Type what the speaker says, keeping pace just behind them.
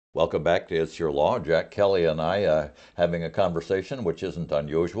Welcome back to It's Your Law. Jack Kelly and I having a conversation which isn't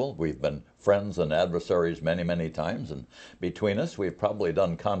unusual. We've been friends and adversaries many, many times, and between us, we've probably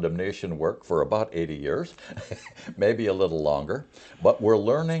done condemnation work for about 80 years, maybe a little longer. But we're It's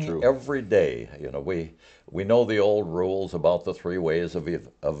learning true. every day. We know the old rules about the three ways of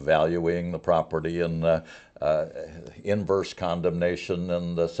valuing the property and uh, inverse condemnation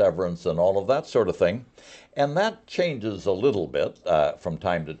and severance and all of that sort of thing. And that changes a little bit from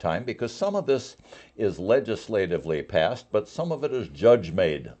time to time because some of this is legislatively passed, but some of it is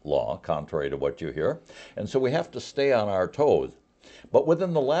judge-made law, contrary to what you hear. And so we have to stay on our toes. But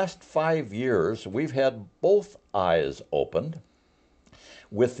within the last 5 years, we've had both eyes opened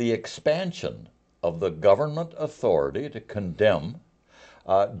with the expansion of the government authority to condemn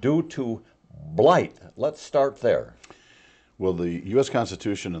due to blight. Let's start there. Well, the U.S.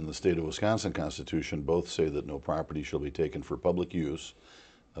 Constitution and the state of Wisconsin Constitution both say that no property shall be taken for public use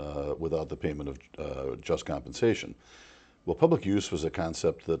without the payment of just compensation. Well, public use was a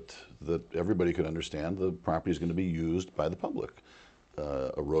concept that everybody could understand. The property is going to be used by the public.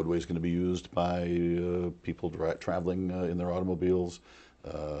 A roadway is going to be used by people traveling in their automobiles,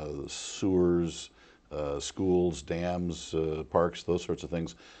 sewers, schools, dams, parks, those sorts of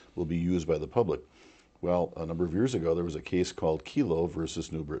things will be used by the public. Well, a number of years ago, there was a case called Kelo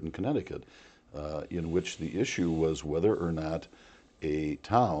versus New Britain, Connecticut, in which the issue was whether or not a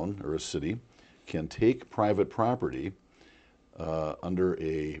town or a city can take private property under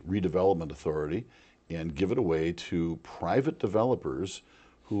a redevelopment authority and give it away to private developers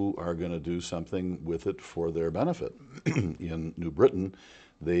who are going to do something with it for their benefit. In New Britain,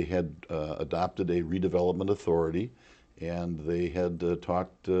 they had adopted a redevelopment authority, and they had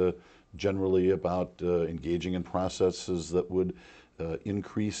talked generally about engaging in processes that would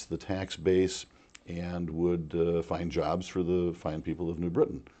increase the tax base and would find jobs for the fine people of New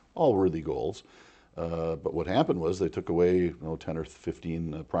Britain. All worthy goals. But what happened was they took away 10 or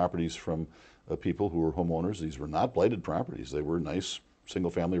 15 properties from people who were homeowners. These were not blighted properties. They were nice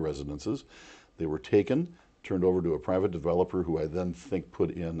single-family residences. They were taken, turned over to a private developer who I then think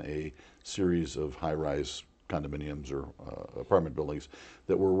put in a series of high-rise condominiums or apartment buildings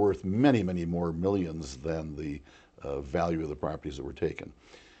that were worth many, many more millions than the value of the properties that were taken.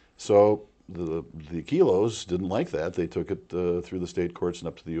 So the Kilos didn't like that. They took it through the state courts and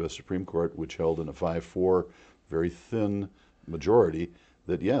up to the U.S. Supreme Court, which held in a 5-4, very thin majority,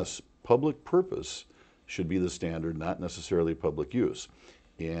 that yes, public purpose should be the standard, not necessarily public use.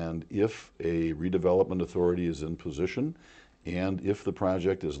 And if a redevelopment authority is in position, and if the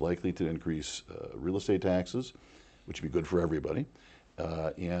project is likely to increase real estate taxes, which would be good for everybody,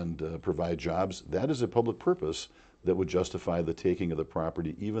 and provide jobs, that is a public purpose that would justify the taking of the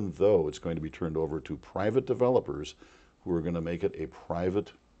property, even though it's going to be turned over to private developers who are going to make it a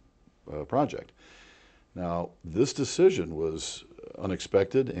private project. Now, this decision was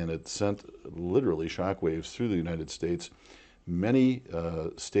unexpected, and it sent literally shockwaves through the United States. Many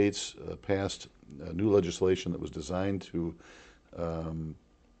states passed new legislation that was designed to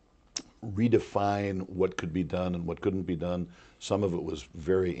redefine what could be done and what couldn't be done. Some of it was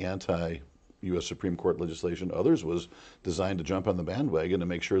very anti-U.S. Supreme Court legislation. Others was designed to jump on the bandwagon to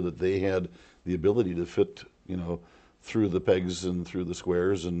make sure that they had the ability to fit, through the pegs and through the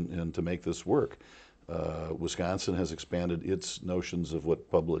squares and to make this work. Wisconsin has expanded its notions of what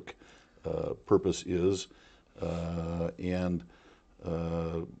public purpose is, and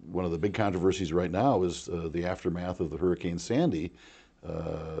one of the big controversies right now is the aftermath of the Hurricane Sandy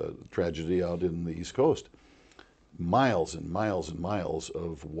tragedy out in the East Coast. Miles and miles and miles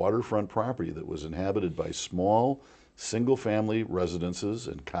of waterfront property that was inhabited by small single-family residences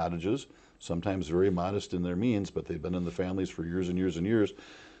and cottages, sometimes very modest in their means, but they've been in the families for years and years and years,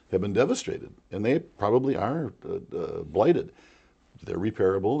 have been devastated, and they probably are blighted. They're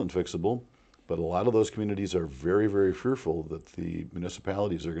repairable and fixable, but a lot of those communities are very, very fearful that the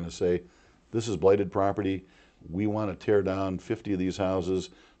municipalities are going to say, this is blighted property, we want to tear down 50 of these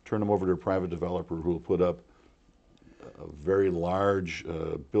houses, turn them over to a private developer who will put up a very large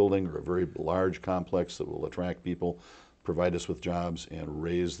building or a very large complex that will attract people, provide us with jobs, and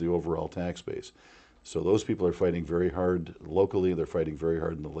raise the overall tax base. So those people are fighting very hard locally. They're fighting very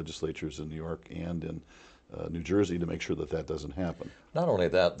hard in the legislatures in New York and in New Jersey to make sure that that doesn't happen. Not only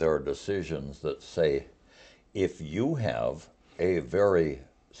that, there are decisions that say if you have a very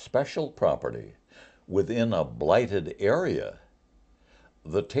special property within a blighted area,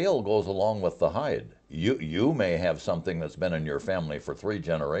 the tail goes along with the hide. You may have something that's been in your family for 3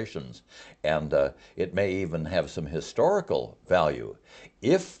 generations, and it may even have some historical value.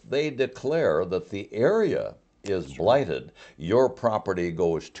 If they declare that the area is blighted, your property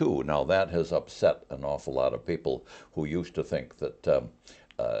goes too. Now, that has upset an awful lot of people who used to think that the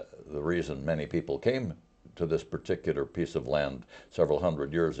reason many people came to this particular piece of land several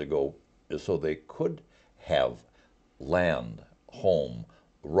hundred years ago is so they could have land, home,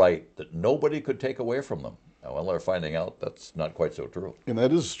 right that nobody could take away from them. Well, they're finding out that's not quite so true. And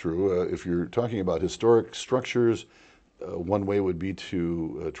that is true. If you're talking about historic structures, one way would be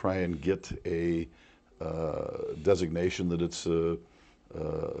to try and get a designation that it's a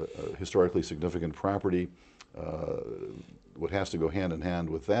historically significant property. What has to go hand in hand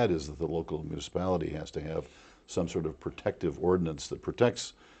with that is that the local municipality has to have some sort of protective ordinance that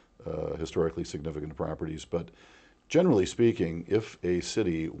protects historically significant properties. But generally speaking, if a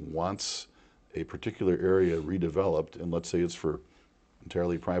city wants a particular area redeveloped, and let's say it's for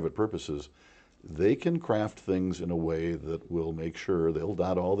entirely private purposes, they can craft things in a way that will make sure they'll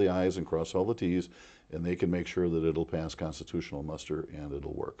dot all the I's and cross all the T's, and they can make sure that it'll pass constitutional muster and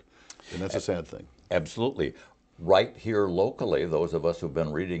it'll work. And that's a sad thing. Absolutely. Right here locally, those of us who've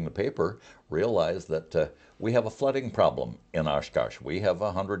been reading the paper realize that we have a flooding problem in Oshkosh. We have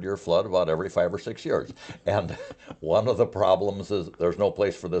a 100-year flood about every 5 or 6 years. And one of the problems is there's no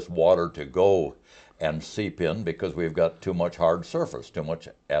place for this water to go and seep in because we've got too much hard surface, too much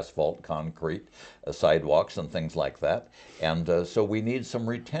asphalt, concrete, sidewalks, and things like that. And so we need some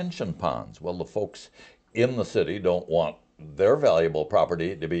retention ponds. Well, the folks in the city don't want their valuable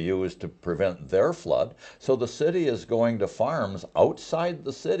property to be used to prevent their flood. So the city is going to farms outside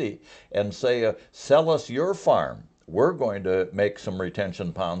the city and say, sell us your farm. We're going to make some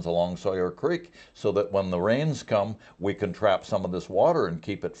retention ponds along Sawyer Creek so that when the rains come, we can trap some of this water and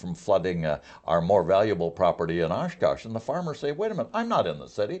keep it from flooding our more valuable property in Oshkosh. And the farmers say, wait a minute, I'm not in the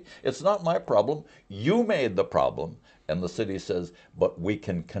city. It's not my problem. You made the problem. And the city says, but we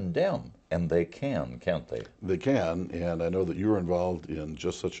can condemn. And they can, can't they? They can, and I know that you were involved in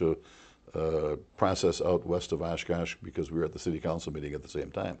just such a process out west of Oshkosh because we were at the city council meeting at the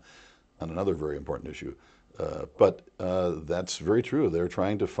same time on another very important issue. But that's very true. They're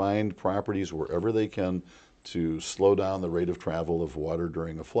trying to find properties wherever they can to slow down the rate of travel of water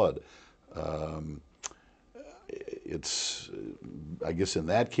during a flood. I guess in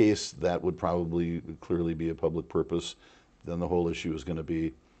that case, that would probably clearly be a public purpose. Then the whole issue is going to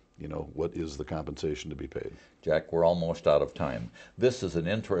be, what is the compensation to be paid? Jack, we're almost out of time. This is an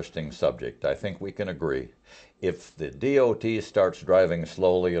interesting subject. I think we can agree. If the DOT starts driving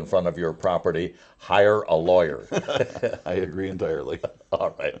slowly in front of your property, hire a lawyer. I agree entirely.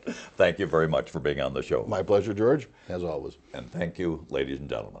 All right. Thank you very much for being on the show. My pleasure, George, as always. And thank you, ladies and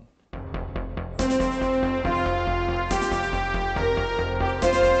gentlemen.